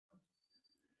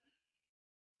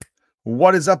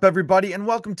What is up, everybody, and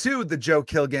welcome to the Joe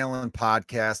Kilgallen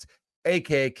podcast,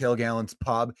 aka Kilgallen's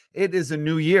Pub. It is a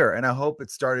new year, and I hope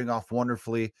it's starting off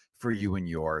wonderfully for you and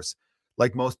yours.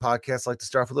 Like most podcasts, I like to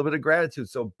start with a little bit of gratitude.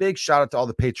 So big shout out to all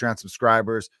the Patreon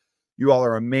subscribers. You all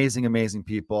are amazing, amazing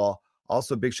people.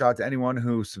 Also, big shout out to anyone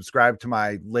who subscribed to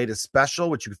my latest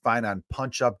special, which you can find on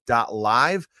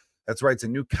punchup.live. That's right, it's a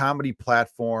new comedy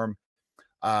platform.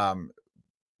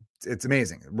 It's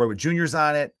amazing. Robert Jr.'s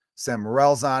on it. Sam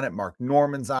Morrill's on it, Mark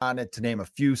Norman's on it, to name a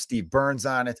few, Steve Burns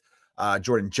on it,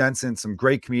 Jordan Jensen, some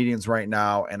great comedians right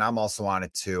now, and I'm also on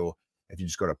it too. If you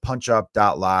just go to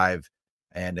punchup.live,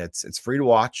 and it's free to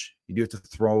watch. You do have to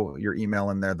throw your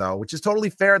email in there, though, which is totally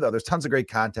fair, though. There's tons of great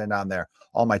content on there.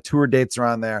 All my tour dates are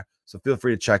on there, so feel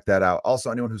free to check that out.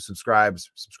 Also, anyone who subscribes,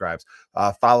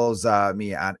 follows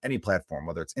me on any platform,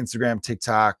 whether it's Instagram,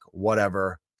 TikTok,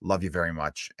 whatever. Love you very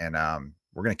much, and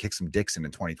we're going to kick some dicks in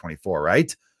 2024,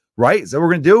 right? Right? Is that what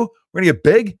we're going to do? We're going to get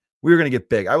big? We're going to get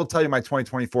big. I will tell you my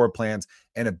 2024 plans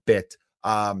in a bit.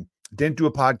 Didn't do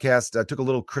a podcast. I took a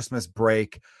little Christmas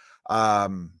break. I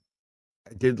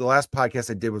did the last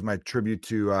podcast I did was my tribute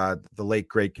to the late,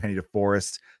 great Kenny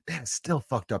DeForest. Man, it's still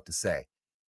fucked up to say.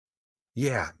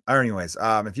 Yeah. Anyways,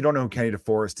 if you don't know who Kenny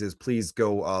DeForest is, please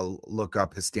go look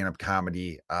up his stand-up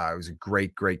comedy. He was a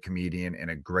great, great comedian and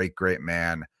a great, great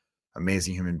man.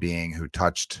 Amazing human being who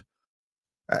touched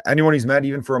anyone he's met,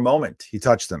 even for a moment, he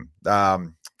touched them.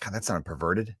 God, that sounded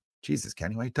perverted. Jesus,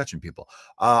 Kenny, why are you touching people?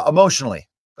 Emotionally,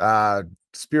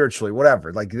 spiritually,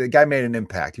 whatever. Like, the guy made an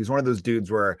impact. He was one of those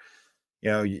dudes where,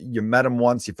 you met him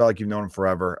once, you felt like you've known him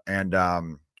forever. And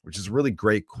which is really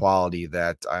great quality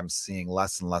that I'm seeing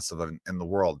less and less of in the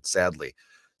world, sadly.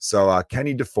 So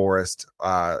Kenny DeForest,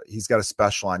 he's got a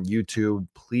special on YouTube.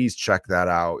 Please check that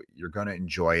out. You're going to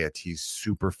enjoy it. He's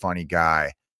super funny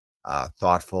guy.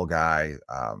 Thoughtful guy,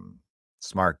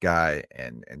 smart guy,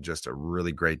 and just a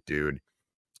really great dude,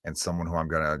 and someone who I'm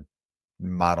gonna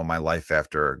model my life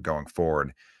after going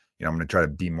forward. I'm gonna try to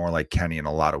be more like Kenny in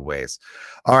a lot of ways.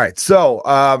 All right, so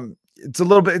it's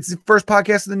the first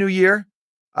podcast of the new year.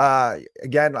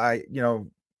 Again, I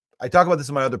talk about this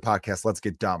in my other podcast, Let's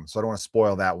Get Dumb, so I don't want to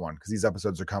spoil that one because these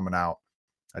episodes are coming out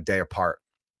a day apart.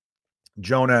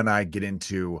 Jonah and I get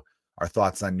into our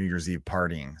thoughts on New Year's Eve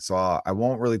partying. So I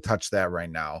won't really touch that right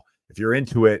now. If you're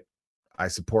into it, I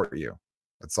support you.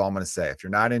 That's all I'm going to say. If you're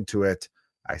not into it,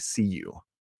 I see you.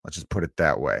 Let's just put it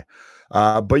that way.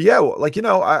 But yeah,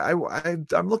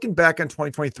 I'm looking back on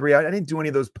 2023. I didn't do any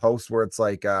of those posts where it's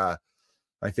like my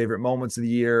favorite moments of the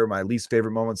year, my least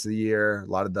favorite moments of the year,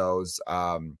 a lot of those.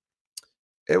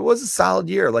 It was a solid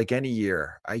year, like any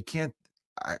year.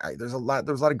 There's a lot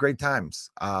of great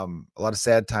times, a lot of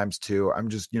sad times too. I'm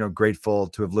just, grateful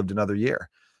to have lived another year.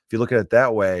 If you look at it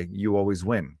that way, you always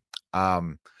win.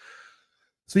 So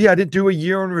yeah, I didn't do a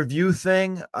year in review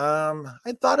thing. I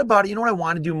thought about it. You know what I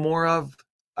want to do more of?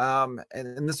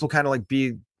 And this will kind of like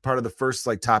be part of the first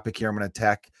like topic here I'm going to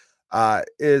attack,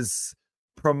 is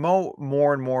promote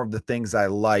more and more of the things I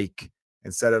like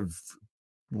instead of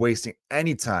wasting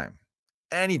any time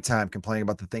complaining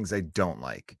about the things I don't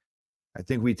like. I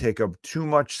think we take up too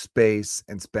much space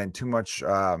and spend too much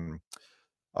of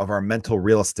our mental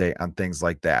real estate on things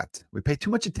like that. We pay too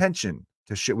much attention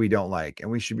to shit we don't like,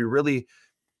 and we should be really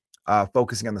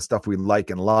focusing on the stuff we like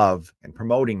and love and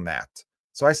promoting that.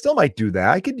 So I still might do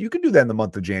that. You could do that in the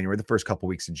month of January, the first couple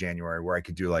weeks of January, where I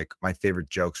could do like my favorite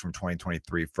jokes from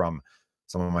 2023 from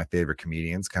some of my favorite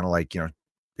comedians, kind of like,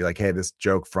 be like, hey, this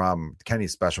joke from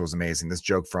Kenny's special was amazing. This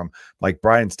joke from Mike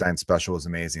Bridenstine's special was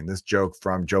amazing. This joke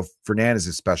from Joe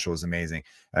Fernandez's special was amazing.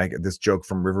 This joke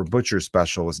from River Butcher's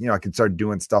special was, I can start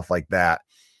doing stuff like that.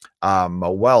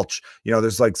 Welch,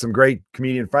 there's like some great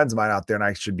comedian friends of mine out there, and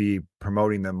I should be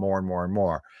promoting them more and more and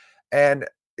more. And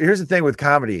here's the thing with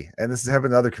comedy, and this has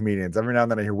happened to other comedians. Every now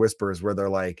and then I hear whispers where they're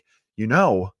like,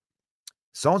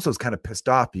 so-and-so's kind of pissed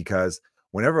off because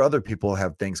whenever other people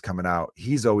have things coming out,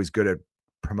 he's always good at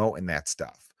promoting that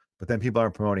stuff, but then people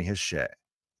aren't promoting his shit.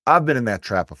 I've been in that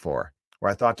trap before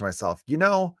where I thought to myself,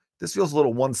 this feels a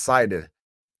little one-sided.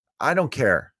 I don't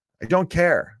care.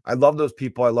 I love those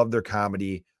people. I love their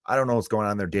comedy. I don't know what's going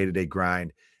on in their day-to-day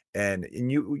grind. And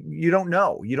you don't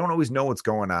know. You don't always know what's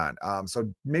going on.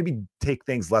 So maybe take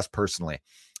things less personally.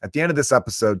 At the end of this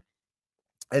episode,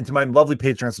 and to my lovely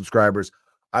Patreon subscribers,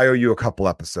 I owe you a couple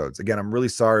episodes. Again, I'm really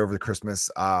sorry over the Christmas.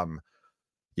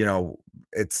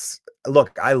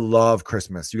 Look, I love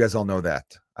Christmas. You guys all know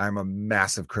that. I'm a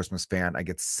massive Christmas fan. I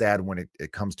get sad when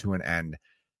it comes to an end,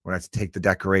 when I have to take the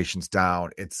decorations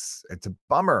down. It's a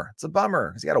bummer. It's a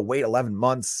bummer because you got to wait 11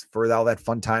 months for all that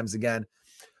fun times again.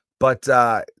 But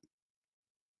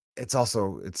it's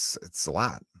also, it's a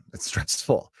lot. It's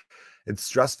stressful. It's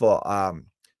stressful.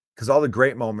 Because all the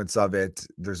great moments of it,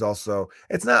 there's also,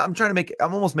 it's not,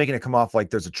 I'm almost making it come off like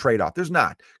there's a trade-off. There's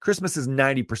not. Christmas is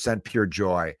 90% pure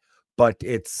joy, but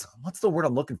it's, what's the word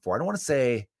I'm looking for? I don't want to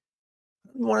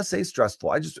say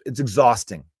stressful. It's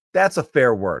exhausting. That's a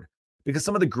fair word, because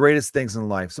some of the greatest things in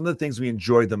life, some of the things we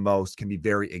enjoy the most can be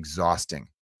very exhausting.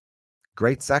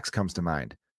 Great sex comes to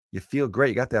mind. You feel great.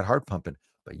 You got that heart pumping,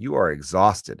 but you are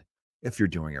exhausted if you're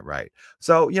doing it right.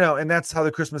 So, and that's how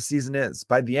the Christmas season is.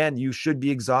 By the end, you should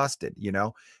be exhausted,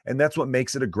 and that's what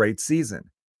makes it a great season.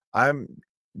 I'm,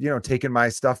 taking my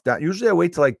stuff down. Usually I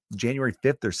wait till like January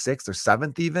 5th or 6th or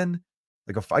 7th, even.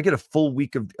 Like if I get a full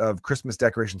week of Christmas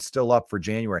decorations still up for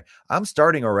January, I'm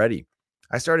starting already.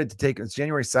 It's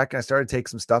January 2nd. I started to take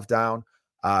some stuff down.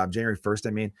 January 1st, I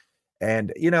mean.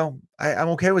 And, I'm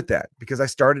okay with that because I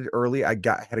started early.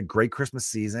 Had a great Christmas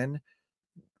season.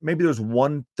 Maybe there's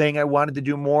one thing I wanted to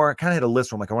do more. I kind of had a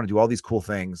list where I'm like, I want to do all these cool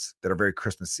things that are very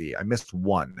Christmassy. I missed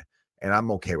one, and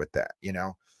I'm okay with that.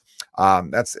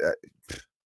 That's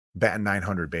batting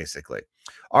 900 basically.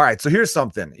 All right. So here's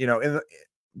something,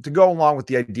 to go along with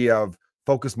the idea of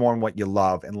focus more on what you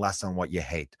love and less on what you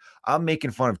hate. I'm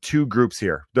making fun of two groups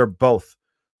here. They're both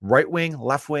right wing,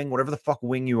 left wing, whatever the fuck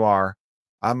wing you are.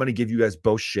 I'm going to give you guys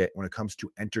both shit when it comes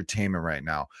to entertainment right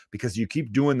now, because you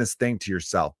keep doing this thing to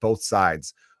yourself, both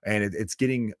sides, and it's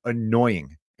getting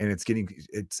annoying. And it's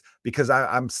because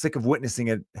I'm sick of witnessing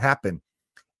it happen.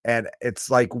 And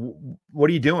it's like, what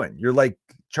are you doing? You're like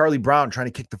Charlie Brown trying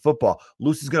to kick the football.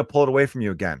 Lucy's going to pull it away from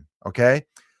you again. Okay.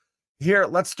 Here,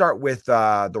 let's start with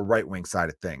the right-wing side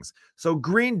of things. So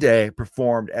Green Day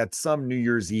performed at some New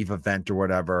Year's Eve event or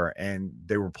whatever, and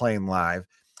they were playing live,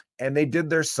 and they did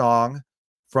their song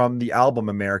from the album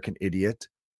American Idiot.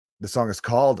 The song is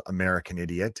called American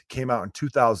Idiot. Came out in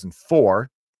 2004.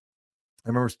 I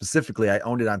remember specifically, I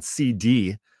owned it on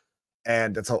CD,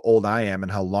 and that's how old I am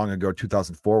and how long ago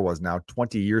 2004 was now,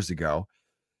 20 years ago.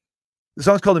 The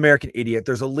song's called American Idiot.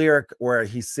 There's a lyric where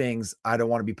he sings, I don't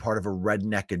want to be part of a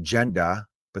redneck agenda,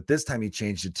 but this time he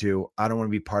changed it to, I don't want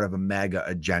to be part of a MAGA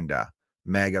agenda.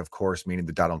 MAGA, of course, meaning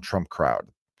the Donald Trump crowd.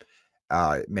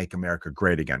 Make America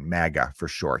Great Again, MAGA for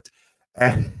short.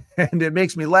 And it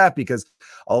makes me laugh because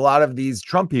a lot of these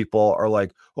Trump people are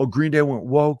like, oh, Green Day went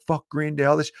woke, fuck Green Day,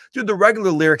 all this. Dude, the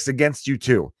regular lyrics against you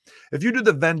too. If you do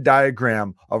the Venn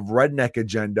diagram of redneck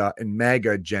agenda and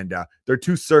MAGA agenda, they're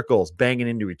two circles banging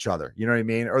into each other. You know what I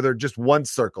mean? Or they're just one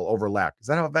circle overlapped. Is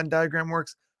that how a Venn diagram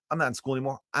works? I'm not in school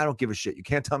anymore. I don't give a shit. You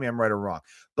can't tell me I'm right or wrong.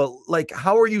 But like,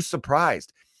 how are you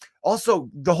surprised? Also,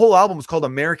 the whole album was called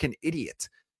American Idiot.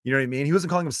 You know what I mean? He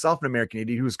wasn't calling himself an American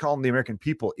idiot. He was calling the American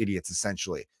people idiots,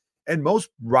 essentially. And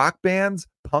most rock bands,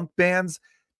 punk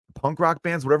rock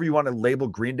bands, whatever you want to label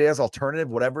Green Day as, alternative,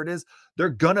 whatever it is, they're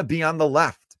going to be on the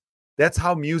left. That's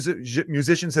how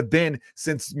musicians have been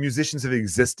since musicians have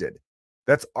existed.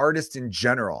 That's artists in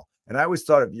general. And I always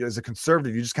thought of you as a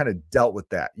conservative, you just kind of dealt with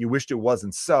that. You wished it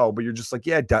wasn't so, but you're just like,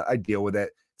 yeah, I deal with it.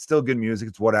 It's still good music.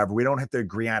 It's whatever. We don't have to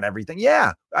agree on everything.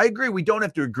 Yeah, I agree. We don't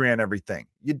have to agree on everything.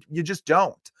 You just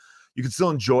don't. You can still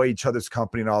enjoy each other's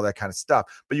company and all that kind of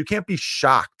stuff, but you can't be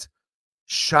shocked,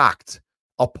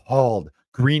 appalled.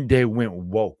 Green Day went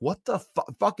woke. What the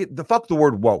fuck? Fuck the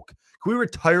word woke. Can we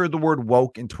retire the word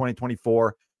woke in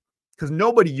 2024? Because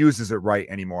nobody uses it right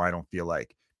anymore. I don't feel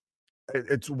like.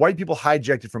 It's white people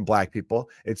hijacked it from black people.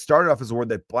 It started off as a word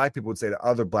that black people would say to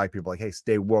other black people, like, hey,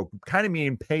 stay woke, kind of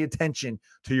meaning pay attention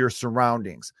to your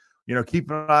surroundings.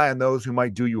 Keep an eye on those who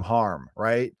might do you harm,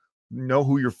 right? Know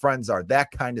who your friends are,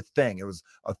 that kind of thing. It was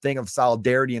a thing of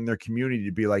solidarity in their community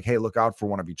to be like, hey, look out for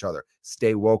one of each other.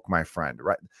 Stay woke, my friend,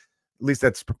 right? At least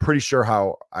that's pretty sure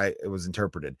how it was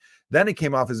interpreted. Then it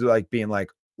came off as like being like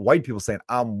white people saying,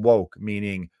 I'm woke,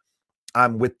 meaning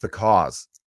I'm with the cause.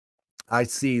 I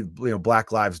see,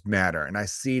 Black Lives Matter, and I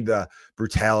see the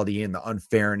brutality and the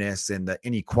unfairness and the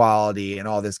inequality and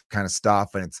all this kind of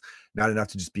stuff. And it's not enough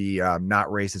to just be not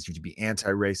racist, you have to be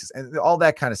anti-racist and all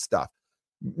that kind of stuff.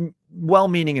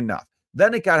 Well-meaning enough.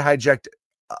 Then it got hijacked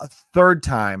a third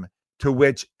time, to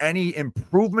which any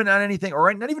improvement on anything,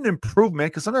 or not even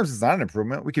improvement, because sometimes it's not an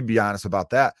improvement, we can be honest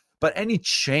about that, but any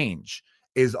change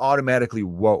is automatically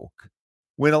woke,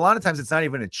 when a lot of times it's not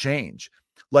even a change.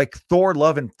 Like Thor,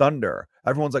 Love and Thunder.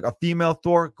 Everyone's like, a female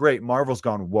Thor? Great. Marvel's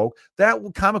gone woke. That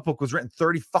comic book was written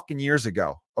 30 fucking years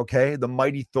ago. Okay. The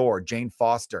Mighty Thor, Jane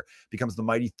Foster becomes the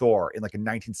Mighty Thor in like a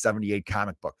 1978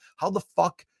 comic book. How the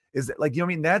fuck is it? Like,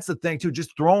 that's the thing too.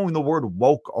 Just throwing the word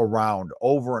woke around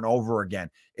over and over again.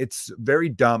 It's very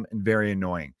dumb and very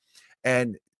annoying.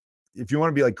 And if you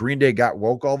want to be like Green Day got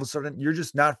woke all of a sudden, you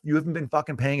haven't been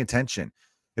fucking paying attention.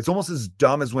 It's almost as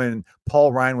dumb as when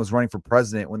Paul Ryan was running for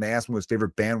president. When they asked him what his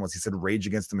favorite band was, he said Rage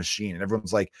Against the Machine. And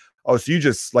everyone's like, oh, so you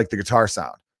just like the guitar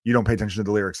sound. You don't pay attention to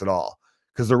the lyrics at all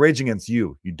because they're raging against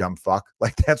you, you dumb fuck.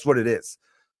 Like, that's what it is.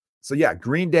 So yeah,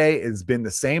 Green Day has been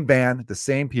the same band, the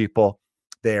same people.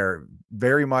 They're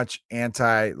very much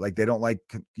anti, like they don't like,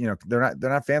 they're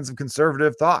not fans of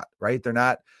conservative thought, right? They're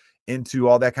not into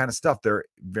all that kind of stuff. They're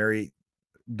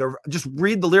just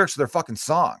read the lyrics of their fucking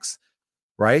songs,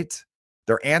 right?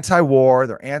 They're anti-war.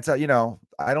 They're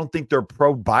I don't think they're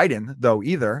pro-Biden though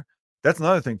either. That's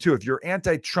another thing too. If you're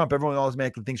anti-Trump, everyone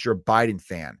automatically thinks you're a Biden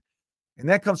fan. And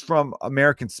that comes from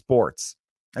American sports.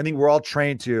 I think we're all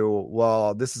trained to,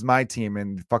 well, this is my team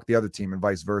and fuck the other team and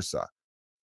vice versa.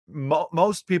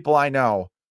 Most people I know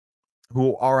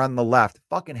who are on the left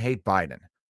fucking hate Biden.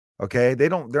 Okay. They're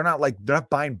not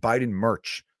buying Biden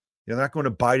merch. They're not going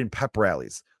to Biden pep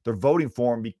rallies. They're voting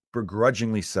for him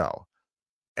begrudgingly so.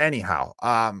 Anyhow,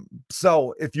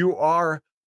 so if you are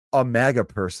a MAGA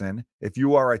person, if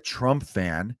you are a Trump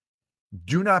fan,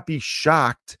 do not be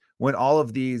shocked when all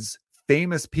of these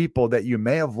famous people that you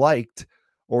may have liked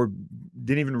or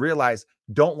didn't even realize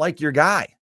don't like your guy.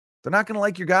 They're not going to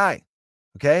like your guy.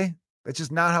 Okay. That's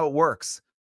just not how it works.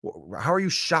 How are you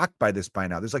shocked by this by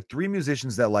now? There's like 3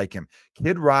 musicians that like him: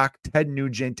 Kid Rock, Ted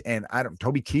Nugent, and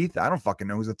Toby Keith. I don't fucking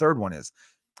know who the third one is.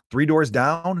 3 Doors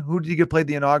Down. Who did you get played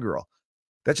the inaugural?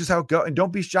 That's just how it goes. And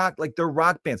don't be shocked. Like, they're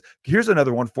rock bands. Here's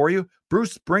another one for you.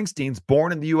 Bruce Springsteen's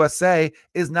Born in the USA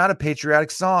is not a patriotic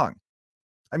song.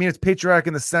 I mean, it's patriotic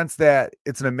in the sense that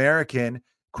it's an American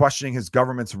questioning his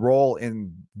government's role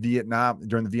in Vietnam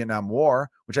during the Vietnam War,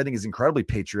 which I think is incredibly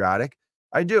patriotic.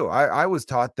 I do. I was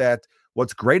taught that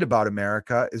what's great about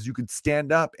America is you could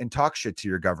stand up and talk shit to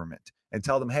your government and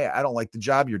tell them, hey, I don't like the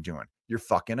job you're doing. You're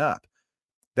fucking up.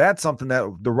 That's something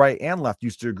that the right and left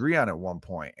used to agree on at one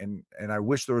point. And I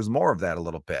wish there was more of that a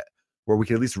little bit, where we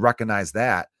could at least recognize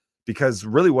that, because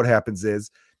really what happens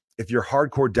is if you're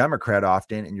hardcore Democrat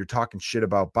often and you're talking shit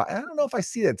about, I don't know if I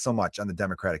see that so much on the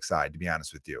Democratic side, to be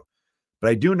honest with you.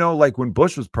 But I do know, like, when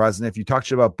Bush was president, if you talk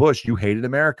shit about Bush, you hated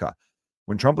America.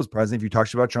 When Trump was president, if you talk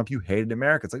shit about Trump, you hated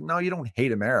America. It's like, no, you don't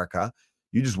hate America.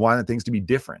 You just wanted things to be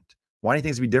different. Wanting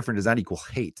things to be different does not equal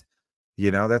hate.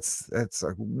 That's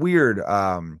a weird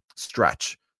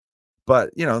stretch. But,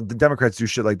 the Democrats do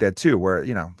shit like that too, where,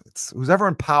 it's who's ever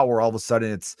in power, all of a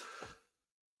sudden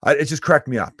it just cracked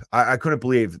me up. I couldn't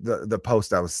believe the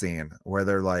post I was seeing where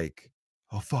they're like,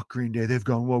 oh, fuck Green Day, they've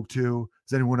gone woke too.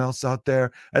 Is anyone else out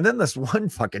there? And then this one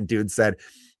fucking dude said,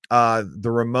 the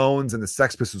Ramones and the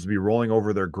Sex Pistols will be rolling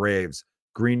over their graves.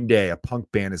 Green Day, a punk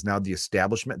band, is now the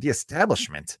establishment. The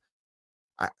establishment.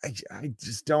 I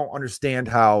just don't understand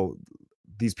how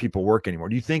these people work anymore.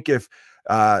 Do you think if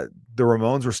the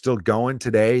Ramones were still going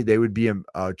today, they would be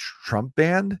a Trump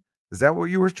band? Is that what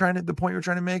the point you were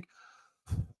trying to make?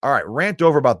 All right, rant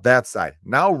over about that side.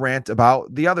 Now rant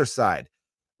about the other side.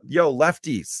 Yo,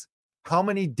 lefties, how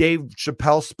many Dave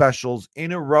Chappelle specials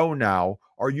in a row now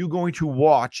are you going to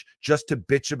watch just to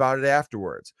bitch about it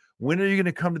afterwards? When are you going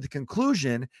to come to the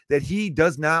conclusion that he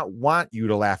does not want you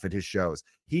to laugh at his shows?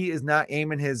 He is not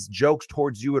aiming his jokes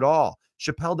towards you at all.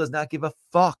 Chappelle does not give a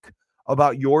fuck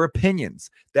about your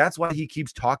opinions. That's why he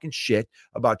keeps talking shit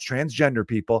about transgender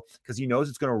people, because he knows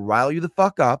it's going to rile you the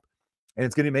fuck up, and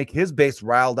it's going to make his base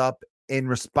riled up in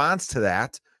response to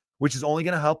that, which is only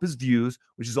going to help his views,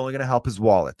 which is only going to help his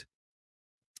wallet.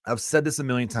 I've said this a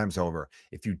million times over.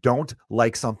 If you don't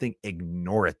like something,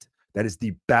 ignore it. That is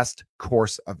the best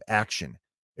course of action.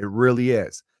 It really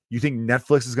is. You think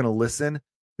Netflix is going to listen?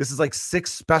 This is like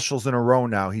 6 specials in a row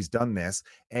now. He's done this.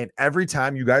 And every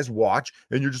time you guys watch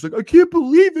and you're just like, I can't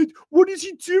believe it. What is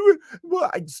he doing? Well,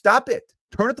 stop it.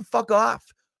 Turn it the fuck off.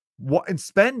 And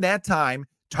spend that time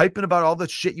typing about all the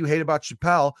shit you hate about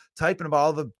Chappelle, typing about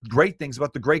all the great things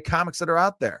about the great comics that are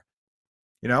out there.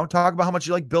 Talk about how much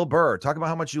you like Bill Burr. Talk about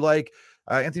how much you like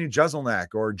Anthony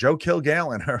Jeselnik or Joe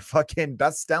Kilgallen are fucking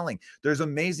best-selling. There's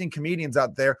amazing comedians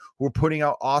out there who are putting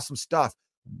out awesome stuff.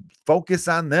 Focus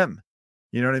on them.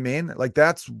 You know what I mean? Like,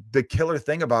 that's the killer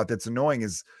thing about that's annoying,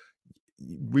 is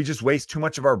we just waste too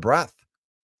much of our breath.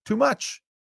 Too much.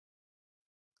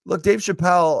 Look, Dave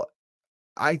Chappelle,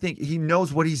 I think he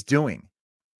knows what he's doing.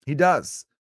 He does.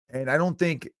 And I don't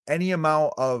think any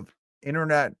amount of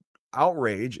internet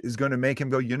outrage is going to make him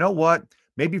go, you know what?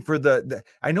 Maybe for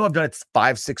I know I've done it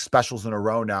 5, 6 specials in a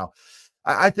row now.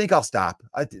 I think I'll stop.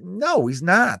 No, he's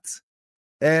not.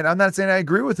 And I'm not saying I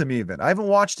agree with him even. I haven't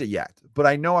watched it yet, but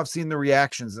I know I've seen the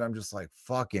reactions and I'm just like,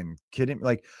 fucking kidding.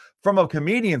 Like, from a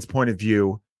comedian's point of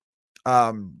view,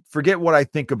 forget what I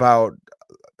think about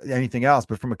anything else,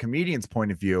 but from a comedian's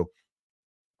point of view,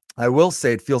 I will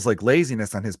say it feels like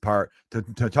laziness on his part to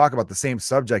talk about the same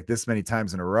subject this many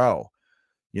times in a row.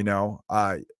 You know,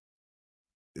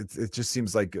 it just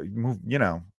seems like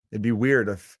it'd be weird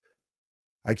if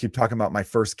I keep talking about my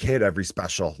first kid every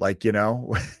special. Like,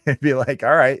 it'd be like,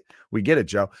 all right, we get it,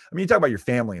 Joe. I mean, you talk about your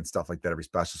family and stuff like that every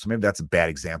special, so maybe that's a bad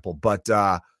example. But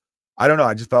I don't know.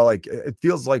 I just felt like it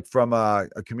feels like from a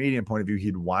comedian point of view,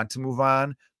 he'd want to move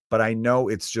on, but I know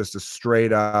it's just a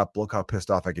straight up look how pissed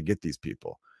off I could get these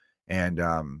people, and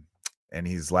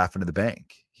he's laughing to the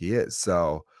bank. He is.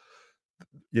 So,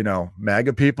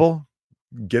 MAGA people,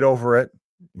 get over it.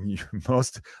 A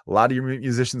lot of your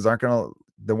musicians aren't gonna,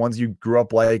 the ones you grew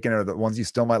up liking or the ones you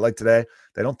still might like today,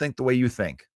 they don't think the way you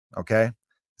think. Okay.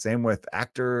 Same with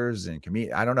actors and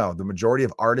comedians. I don't know. The majority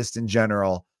of artists in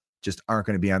general just aren't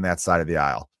going to be on that side of the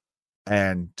aisle.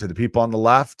 And to the people on the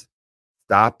left,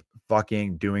 stop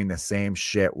fucking doing the same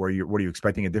shit where what are you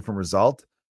expecting a different result?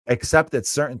 Except that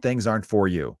certain things aren't for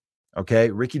you.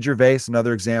 Okay. Ricky Gervais,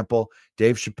 another example,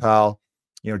 Dave Chappelle,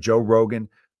 Joe Rogan.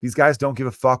 These guys don't give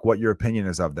a fuck what your opinion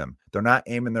is of them. They're not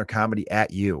aiming their comedy at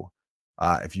you.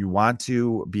 If you want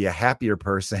to be a happier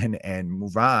person and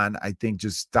move on, I think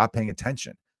just stop paying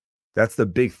attention. That's the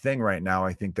big thing right now.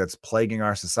 I think that's plaguing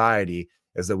our society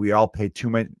is that we all pay too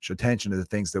much attention to the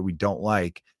things that we don't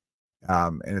like.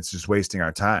 And it's just wasting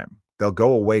our time. They'll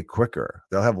go away quicker.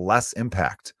 They'll have less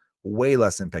impact, way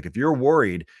less impact. If you're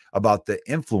worried about the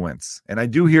influence, and I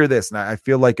do hear this, and I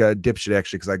feel like a dipshit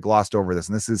actually, because I glossed over this,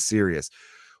 and this is serious.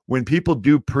 When people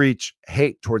do preach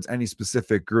hate towards any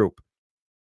specific group,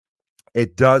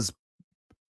 it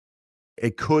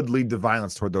could lead to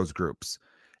violence toward those groups.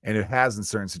 And it has in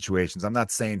certain situations. I'm not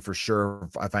saying for sure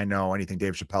if I know anything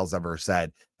Dave Chappelle's ever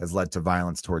said has led to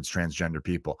violence towards transgender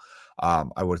people.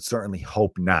 I would certainly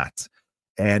hope not.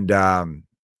 And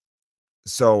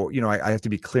so, I have to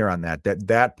be clear on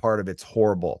that part of it's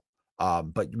horrible.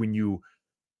 But when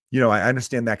I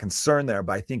understand that concern there,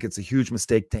 but I think it's a huge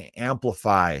mistake to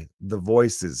amplify the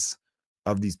voices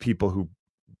of these people who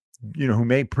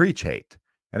may preach hate.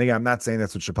 And again, I'm not saying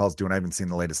that's what Chappelle's doing. I haven't seen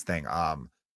the latest thing.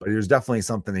 But there's definitely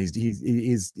something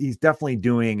he's definitely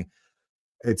doing.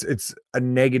 It's a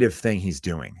negative thing he's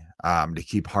doing to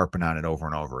keep harping on it over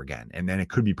and over again. And then it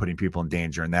could be putting people in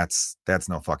danger. And that's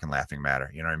no fucking laughing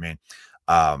matter. You know what I mean?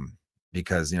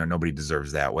 Because, nobody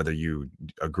deserves that, whether you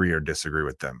agree or disagree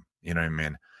with them. You know what I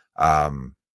mean?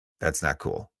 That's not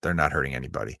cool. They're not hurting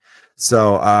anybody.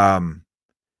 So,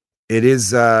 it is,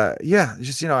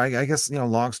 just, I guess,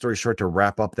 long story short, to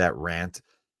wrap up that rant,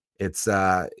 it's,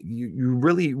 you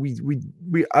really,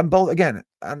 I'm both, again,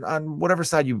 on whatever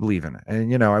side you believe in.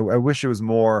 And, I wish it was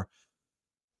more,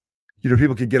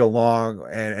 people could get along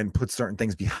and put certain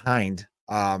things behind.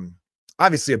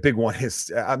 Obviously a big one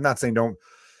is, I'm not saying don't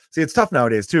see, it's tough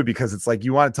nowadays too, because it's like,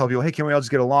 you want to tell people, hey, can we all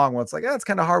just get along? Well, it's like, it's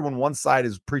kind of hard when one side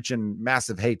is preaching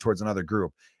massive hate towards another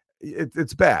group.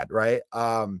 It's bad. Right.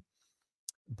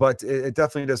 But it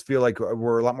definitely does feel like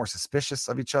we're a lot more suspicious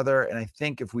of each other. And I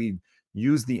think if we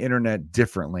use the internet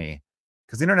differently,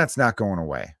 because the internet's not going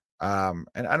away. And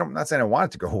I'm not saying I want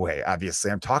it to go away.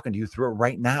 Obviously, I'm talking to you through it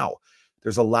right now.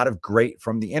 There's a lot of great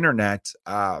from the internet,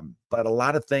 but a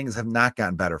lot of things have not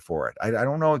gotten better for it. I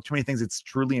don't know too many things it's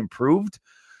truly improved.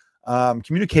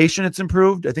 Communication, it's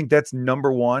improved. I think that's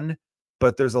number one.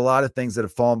 But there's a lot of things that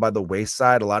have fallen by the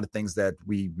wayside, a lot of things that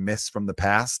we miss from the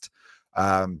past.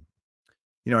 I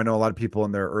know a lot of people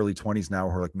in their early 20s now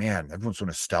who are like, man, everyone's so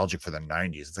nostalgic for the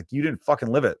 90s. It's like, you didn't fucking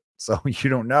live it. So you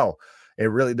don't know.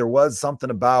 There was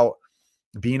something about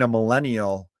being a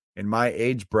millennial in my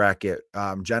age bracket.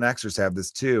 Gen Xers have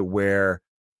this too, where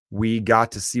we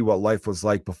got to see what life was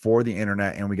like before the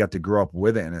internet and we got to grow up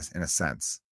with it in a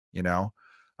sense,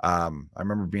 I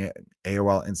remember being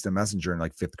AOL Instant Messenger in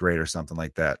like 5th grade or something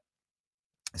like that.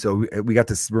 So we got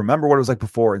to remember what it was like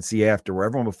before and see after, where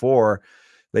everyone before,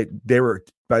 they were,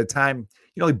 by the time,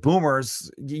 like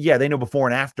boomers, yeah, they know before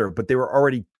and after, but they were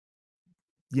already,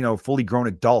 fully grown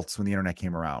adults when the internet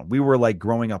came around. We were like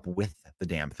growing up with the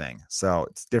damn thing. So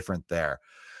it's different there.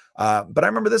 But I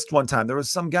remember this one time, there was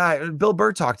some guy, Bill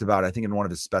Burr talked about it, I think in one of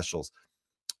his specials,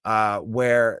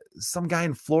 where some guy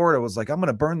in Florida was like, I'm going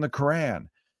to burn the Quran.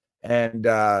 And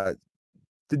the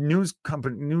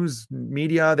news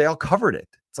media, they all covered it.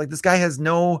 It's like, this guy has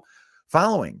no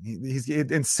following.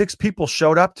 And 6 people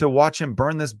showed up to watch him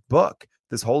burn this book,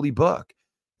 this holy book.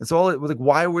 And so it was like,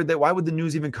 why would the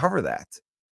news even cover that?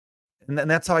 And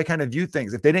that's how I kind of view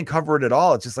things. If they didn't cover it at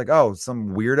all, it's just like, oh,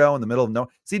 some weirdo in the middle of no.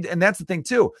 See, and that's the thing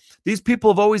too. These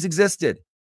people have always existed.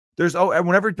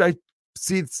 Whenever I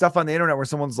see stuff on the internet where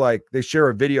someone's like, they share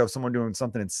a video of someone doing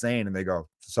something insane and they go,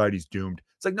 society's doomed.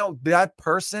 It's like, no, that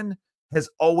person has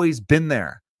always been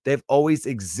there. They've always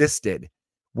existed.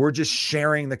 We're just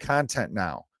sharing the content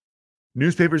now.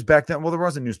 Newspapers back then, well, there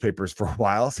wasn't newspapers for a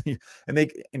while,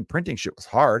 and printing shit was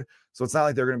hard. So it's not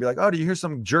like they're going to be like, oh, do you hear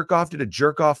some jerk off did a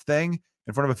jerk off thing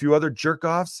in front of a few other jerk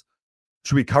offs?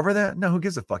 Should we cover that? No, who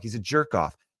gives a fuck? He's a jerk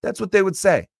off. That's what they would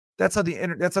say. That's how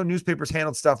that's how newspapers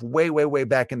handled stuff way, way, way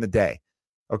back in the day.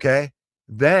 Okay.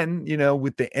 Then,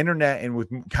 with the internet and with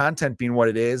content being what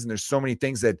it is, and there's so many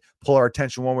things that pull our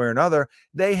attention one way or another,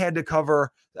 they had to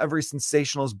cover every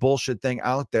sensationalist bullshit thing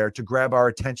out there to grab our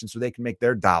attention so they can make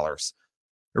their dollars.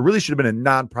 It really should have been a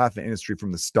nonprofit industry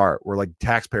from the start where like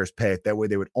taxpayers pay it. That way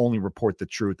they would only report the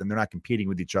truth and they're not competing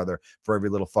with each other for every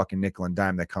little fucking nickel and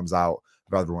dime that comes out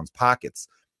of everyone's pockets.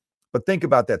 But think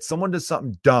about that. Someone does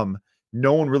something dumb.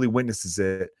 No one really witnesses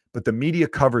it, but the media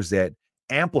covers it,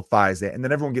 amplifies it, and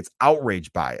then everyone gets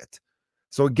outraged by it.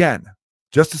 So again,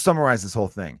 just to summarize this whole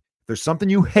thing, if there's something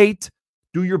you hate,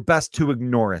 do your best to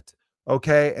ignore it.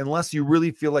 Okay. Unless you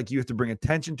really feel like you have to bring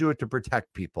attention to it to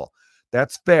protect people.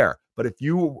 That's fair. But if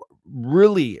you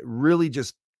really, really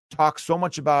just talk so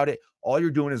much about it, all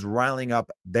you're doing is riling up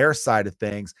their side of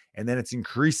things, and then it's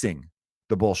increasing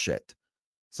the bullshit.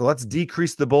 So let's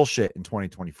decrease the bullshit in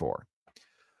 2024.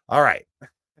 All right.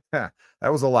 That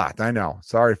was a lot. I know.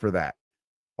 Sorry for that.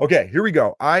 Okay, here we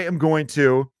go. I am going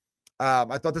to,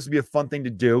 I thought this would be a fun thing to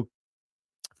do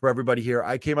for everybody here.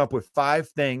 I came up with 5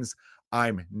 things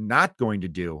I'm not going to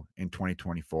do in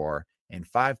 2024 and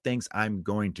 5 things I'm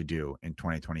going to do in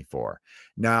 2024.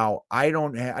 Now, I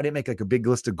didn't make like a big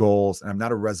list of goals, and I'm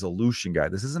not a resolution guy.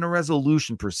 This isn't a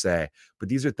resolution per se, but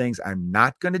these are things I'm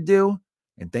not going to do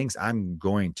and things I'm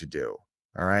going to do.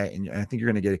 All right. And I think you're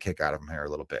going to get a kick out of them here a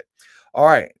little bit. All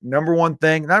right. Number one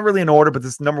thing, not really in order, but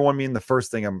this number one being the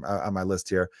first thing on my list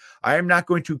here. I am not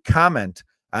going to comment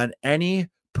on any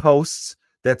posts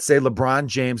that say LeBron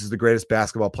James is the greatest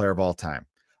basketball player of all time.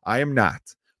 I am not.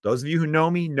 Those of you who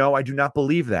know me know I do not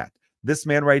believe that. This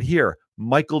man right here,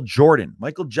 Michael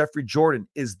Jeffrey Jordan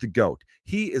is the GOAT.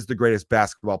 He is the greatest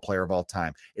basketball player of all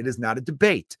time. It is not a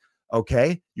debate.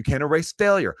 Okay, you can't erase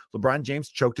failure. LeBron James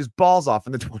choked his balls off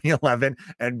in the 2011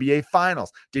 NBA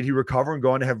Finals. Did he recover and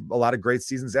go on to have a lot of great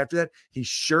seasons after that? He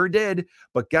sure did.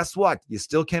 But guess what? You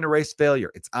still can't erase failure.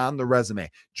 It's on the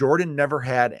resume. Jordan never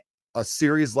had a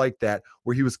series like that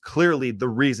where he was clearly the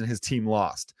reason his team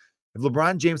lost. If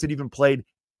LeBron James had even played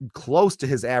close to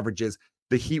his averages,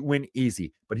 the Heat win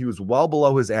easy. But he was well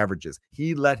below his averages.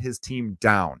 He let his team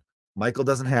down. Michael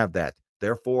doesn't have that.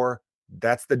 Therefore,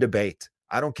 that's the debate.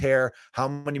 I don't care how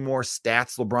many more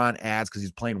stats LeBron adds because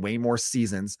he's playing way more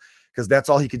seasons, because that's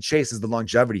all he could chase is the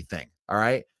longevity thing. All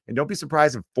right. And don't be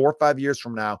surprised if 4 or 5 years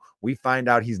from now, we find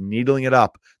out he's needling it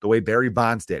up the way Barry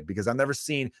Bonds did, because I've never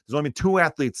seen, there's only been 2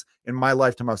 athletes in my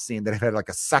lifetime I've seen that have had like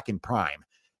a second prime,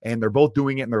 and they're both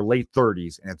doing it in their late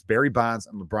 30s. And it's Barry Bonds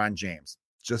and LeBron James.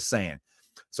 Just saying.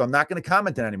 So I'm not going to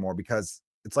comment on it anymore because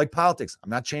it's like politics. I'm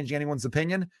not changing anyone's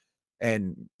opinion,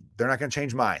 and they're not going to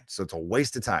change mine. So it's a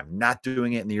waste of time not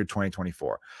doing it in the year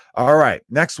 2024. All right,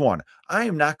 next one. I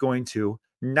am not going to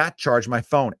not charge my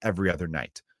phone every other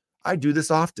night. I do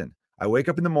this often. I wake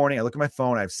up in the morning, I look at my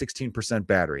phone, I have 16%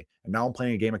 battery, and now I'm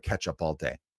playing a game of catch up all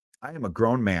day. I am a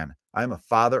grown man. I am a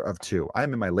father of 2. I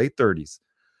am in my late 30s.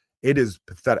 It is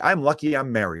pathetic. I'm lucky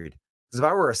I'm married. Because if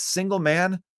I were a single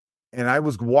man and I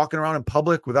was walking around in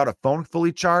public without a phone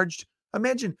fully charged,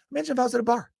 imagine if I was at a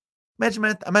bar.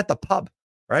 Imagine I'm at the pub,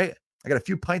 right? I got a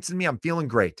few pints in me. I'm feeling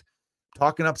great.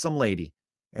 Talking up some lady.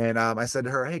 And I said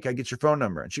to her, hey, can I get your phone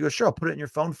number? And she goes, sure, I'll put it in your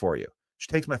phone for you. She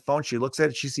takes my phone. She looks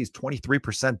at it. She sees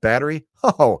 23% battery.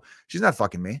 Oh, she's not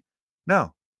fucking me.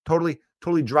 No, totally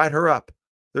dried her up.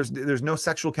 There's no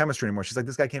sexual chemistry anymore. She's like,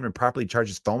 this guy can't even properly charge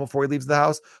his phone before he leaves the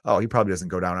house. Oh, he probably doesn't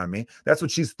go down on me. That's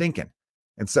what she's thinking.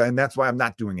 And that's why I'm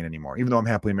not doing it anymore. Even though I'm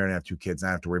happily married and I have 2 kids and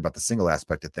I don't have to worry about the single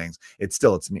aspect of things, it's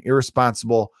an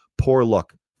irresponsible, poor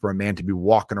look for a man to be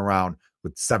walking around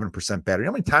with 7% battery. You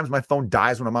know how many times my phone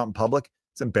dies when I'm out in public?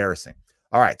 It's embarrassing.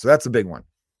 All right, so that's a big one.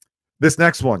 This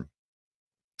next one.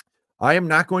 I am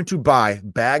not going to buy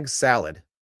bag salad,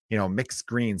 mixed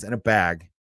greens in a bag,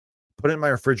 put it in my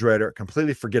refrigerator,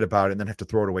 completely forget about it, and then have to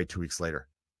throw it away 2 weeks later.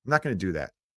 I'm not going to do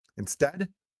that. Instead,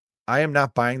 I am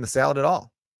not buying the salad at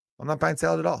all. I'm not buying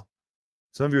salad at all.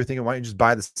 Some of you are thinking, why don't you just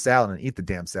buy the salad and eat the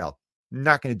damn salad? I'm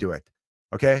not going to do it.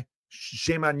 Okay?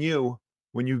 Shame on you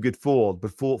when you get fooled,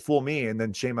 but fool me, and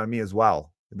then shame on me as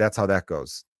well. That's how that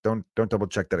goes. Don't double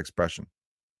check that expression.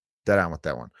 Dead on with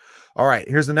that one. All right,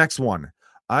 here's the next one.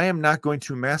 I am not going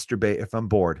to masturbate if I'm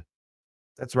bored.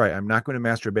 That's right. I'm not going to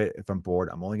masturbate if I'm bored.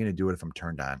 I'm only going to do it if I'm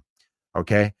turned on.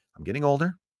 Okay? I'm getting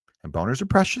older, and boners are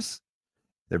precious.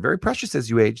 They're very precious as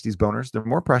you age, these boners. They're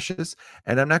more precious.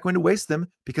 And I'm not going to waste them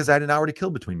because I had an hour to kill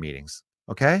between meetings.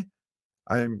 Okay.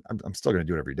 I'm still going to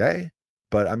do it every day,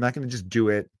 but I'm not going to just do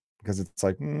it because it's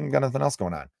like, got nothing else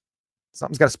going on.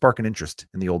 Something's got to spark an interest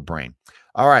in the old brain.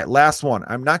 All right. Last one.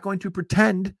 I'm not going to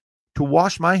pretend to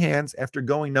wash my hands after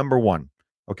going number one.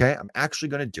 Okay. I'm actually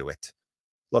going to do it.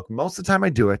 Look, most of the time I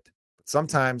do it, but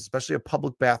sometimes, especially at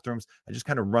public bathrooms, I just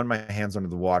kind of run my hands under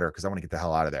the water because I want to get the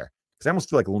hell out of there. Because I almost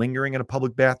feel like lingering in a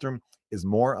public bathroom is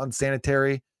more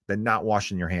unsanitary than not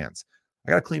washing your hands.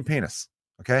 I got a clean penis.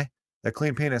 Okay. That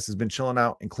clean penis has been chilling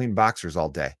out in clean boxers all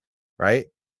day. Right.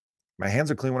 My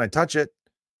hands are clean when I touch it.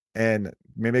 And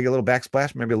maybe I get a little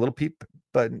backsplash, maybe a little peep,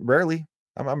 but rarely.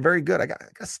 I'm very good. I got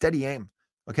steady aim.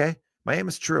 Okay. My aim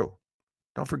is true.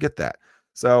 Don't forget that.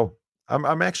 So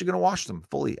I'm actually going to wash them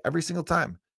fully every single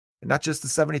time. And not just the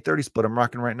 70-30 split I'm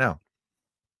rocking right now.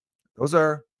 Those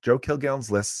are Joe Kilgallen's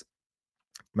lists.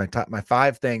 My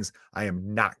 5 things I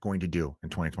am not going to do in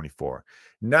 2024.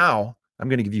 Now I'm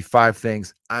going to give you 5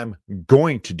 things I'm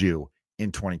going to do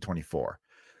in 2024.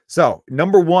 So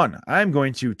number 1, I'm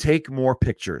going to take more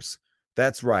pictures.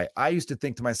 That's right. I used to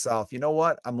think to myself, you know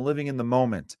what? I'm living in the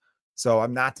moment. So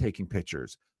I'm not taking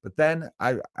pictures. But then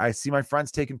I see my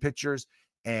friends taking pictures,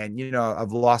 and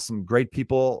I've lost some great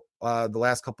people the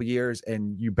last couple of years,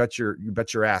 and you bet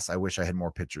your ass I wish I had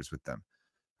more pictures with them.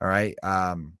 All right.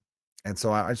 And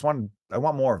so I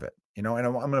want more of it, and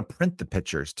I'm going to print the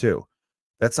pictures too.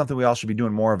 That's something we all should be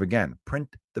doing more of again. Print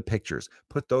the pictures,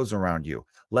 put those around you.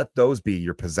 Let those be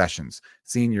your possessions,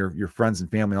 seeing your friends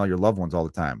and family, all your loved ones all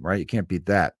the time, right? You can't beat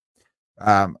that.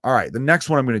 All right. The next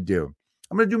one I'm going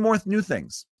to do more new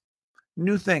things.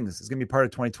 New things is going to be part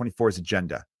of 2024's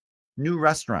agenda. New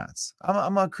restaurants.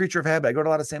 I'm a creature of habit. I go to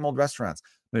a lot of same old restaurants,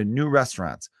 but new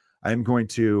restaurants. I'm going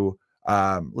to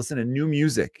listen to new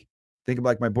music. Think of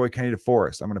like my boy Kenny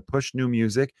DeForest. I'm going to push new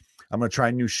music. I'm going to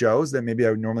try new shows that maybe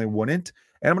I normally wouldn't.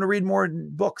 And I'm going to read more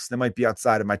books that might be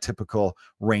outside of my typical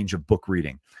range of book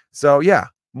reading. So yeah,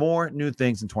 more new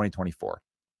things in 2024.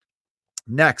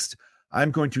 Next,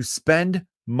 I'm going to spend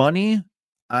money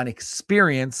on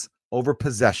experience over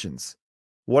possessions.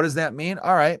 What does that mean?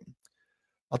 All right.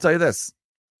 I'll tell you this.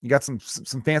 You got some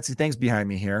fancy things behind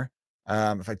me here.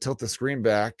 If I tilt the screen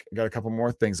back, I got a couple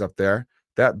more things up there.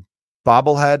 That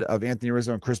bobblehead of Anthony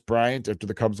Rizzo and Chris Bryant after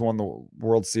the Cubs won the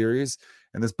World Series,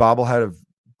 and this bobblehead of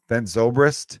Ben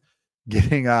Zobrist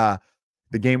getting the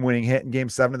game-winning hit in Game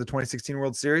 7 of the 2016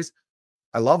 World Series.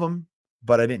 I love them,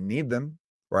 but I didn't need them,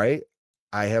 right?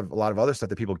 I have a lot of other stuff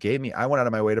that people gave me. I went out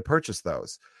of my way to purchase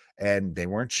those, and they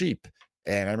weren't cheap.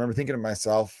 And I remember thinking to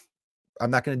myself, I'm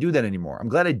not going to do that anymore. I'm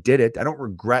glad I did it. I don't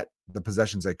regret the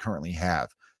possessions I currently have,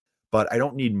 but I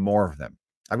don't need more of them.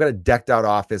 I've got a decked out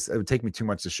office. It would take me too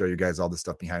much to show you guys all this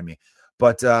stuff behind me,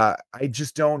 but I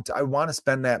just don't. I want to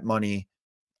spend that money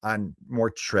on more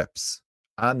trips,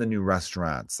 on the new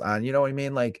restaurants, on, you know what I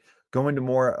mean? Like going to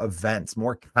more events,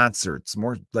 more concerts,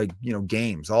 more like,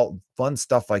 games, all fun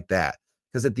stuff like that.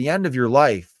 Because at the end of your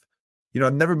life,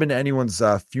 I've never been to anyone's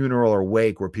funeral or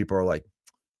wake where people are like,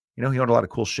 he owned a lot of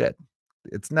cool shit.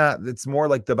 It's more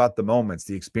like about the moments,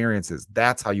 the experiences.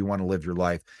 That's how you want to live your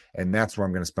life. And that's where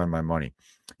I'm going to spend my money.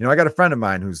 I got a friend of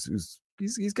mine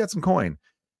he's got some coin,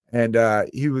 and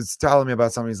he was telling me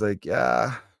about something. He's like,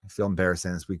 yeah, I feel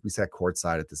embarrassing this week. We sat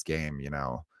courtside at this game,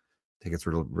 tickets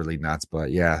were really nuts,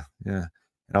 but yeah. And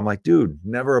I'm like, dude,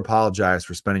 never apologize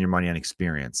for spending your money on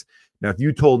experience. Now, if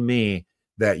you told me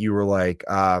that you were like,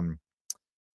 I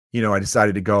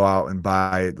decided to go out and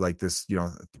buy like this,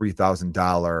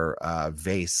 $3,000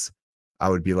 vase, I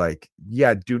would be like,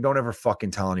 yeah, dude, don't ever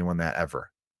fucking tell anyone that ever.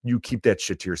 You keep that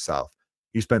shit to yourself.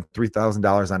 You spent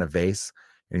 $3,000 on a vase.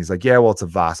 And he's like, yeah, well, it's a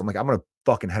vase. I'm like, I'm going to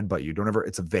fucking headbutt you.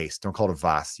 It's a vase. Don't call it a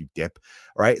vase, you dip.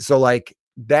 All right. So like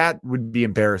that would be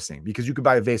embarrassing because you could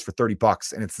buy a vase for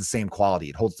 $30 and it's the same quality.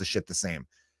 It holds the shit the same.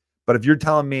 But if you're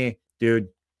telling me, dude,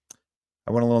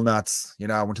 I went a little nuts.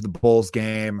 I went to the Bulls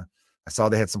game. I saw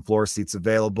they had some floor seats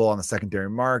available on the secondary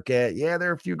market. Yeah,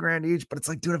 they're a few grand each, but it's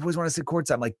like, dude, I've always wanted to sit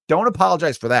courtside. I'm like, don't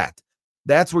apologize for that.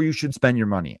 That's where you should spend your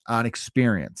money, on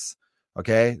experience.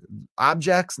 Okay.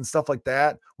 Objects and stuff like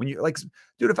that. When you like,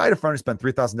 dude, if I had a friend who spent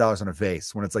 $3,000 on a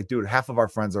vase, when it's like, dude, half of our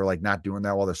friends are like not doing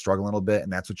that while they're struggling a little bit,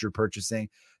 and that's what you're purchasing,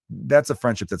 that's a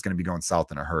friendship that's going to be going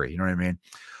south in a hurry. You know what I mean?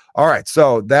 All right.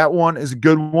 So that one is a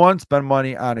good one. Spend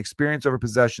money on experience over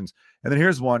possessions. And then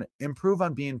here's one: improve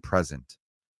on being present.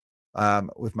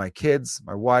 With my kids,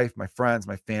 my wife, my friends,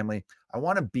 my family. I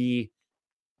want to be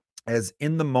as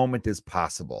in the moment as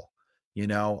possible,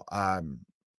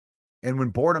 and when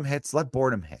boredom hits, let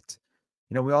boredom hit.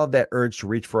 We all have that urge to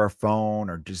reach for our phone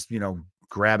or just,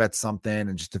 grab at something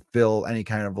and just to fill any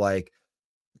kind of like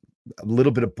a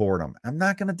little bit of boredom. I'm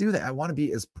not going to do that. I want to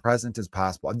be as present as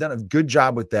possible. I've done a good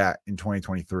job with that in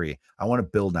 2023. I want to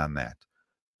build on that.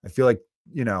 I feel like,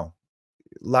 a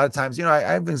lot of times, I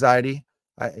have anxiety.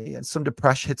 Some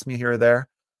depression hits me here or there.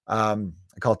 I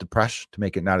call it depression to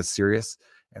make it not as serious.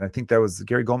 And I think that was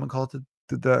Gary Goldman called it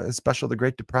the special, The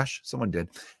Great Depression. Someone did.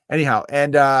 Anyhow.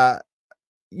 And,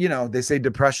 they say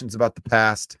depression's about the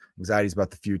past, anxiety's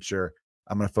about the future.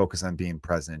 I'm going to focus on being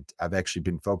present. I've actually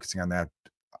been focusing on that.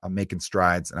 I'm making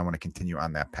strides, and I want to continue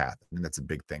on that path. And that's a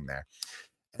big thing there.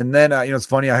 And then, it's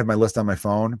funny. I have my list on my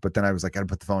phone, but then I was like, I got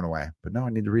to put the phone away. But no, I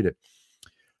need to read it.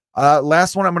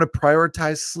 Last one, I'm going to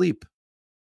prioritize sleep.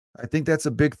 I think that's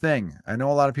a big thing. I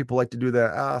know a lot of people like to do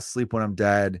that. I'll sleep when I'm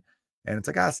dead. And it's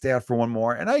like, I'll stay out for one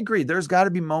more. And I agree. There's got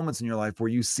to be moments in your life where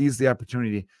you seize the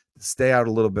opportunity to stay out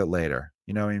a little bit later.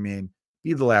 You know what I mean?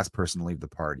 Be the last person to leave the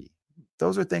party.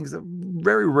 Those are things that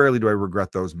very rarely do I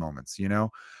regret those moments,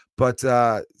 But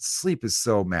sleep is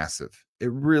so massive.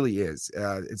 It really is.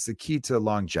 It's the key to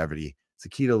longevity. It's the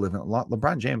key to living.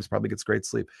 LeBron James probably gets great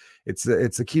sleep. It's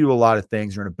the key to a lot of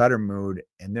things. You're in a better mood,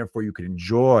 and therefore you can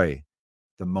enjoy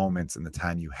the moments and the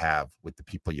time you have with the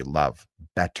people you love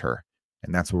better.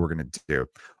 And that's what we're going to do.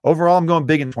 Overall, I'm going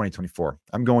big in 2024.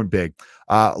 I'm going big.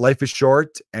 Life is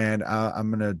short, and I'm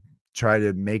going to try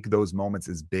to make those moments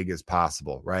as big as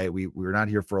possible, right? We're not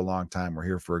here for a long time. We're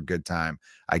here for a good time.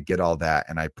 I get all that,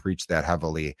 and I preach that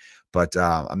heavily, but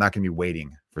I'm not going to be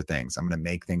waiting for things. I'm going to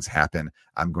make things happen.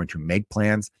 I'm going to make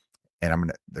plans,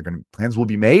 and plans will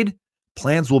be made.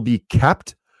 Plans will be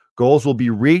kept. Goals will be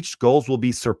reached. Goals will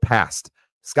be surpassed.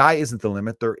 Sky isn't the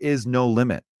limit. There is no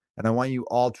limit. And I want you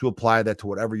all to apply that to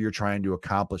whatever you're trying to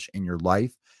accomplish in your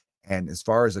life. And as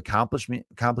far as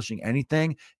accomplishing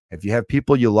anything, if you have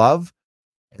people you love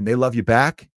and they love you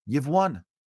back, you've won.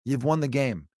 You've won the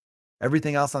game.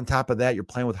 Everything else on top of that, you're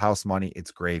playing with house money. It's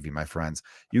gravy, my friends.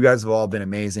 You guys have all been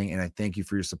amazing, and I thank you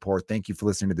for your support. Thank you for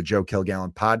listening to the Joe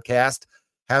Kilgallen podcast.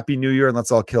 Happy New Year, and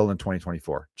let's all kill in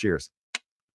 2024. Cheers.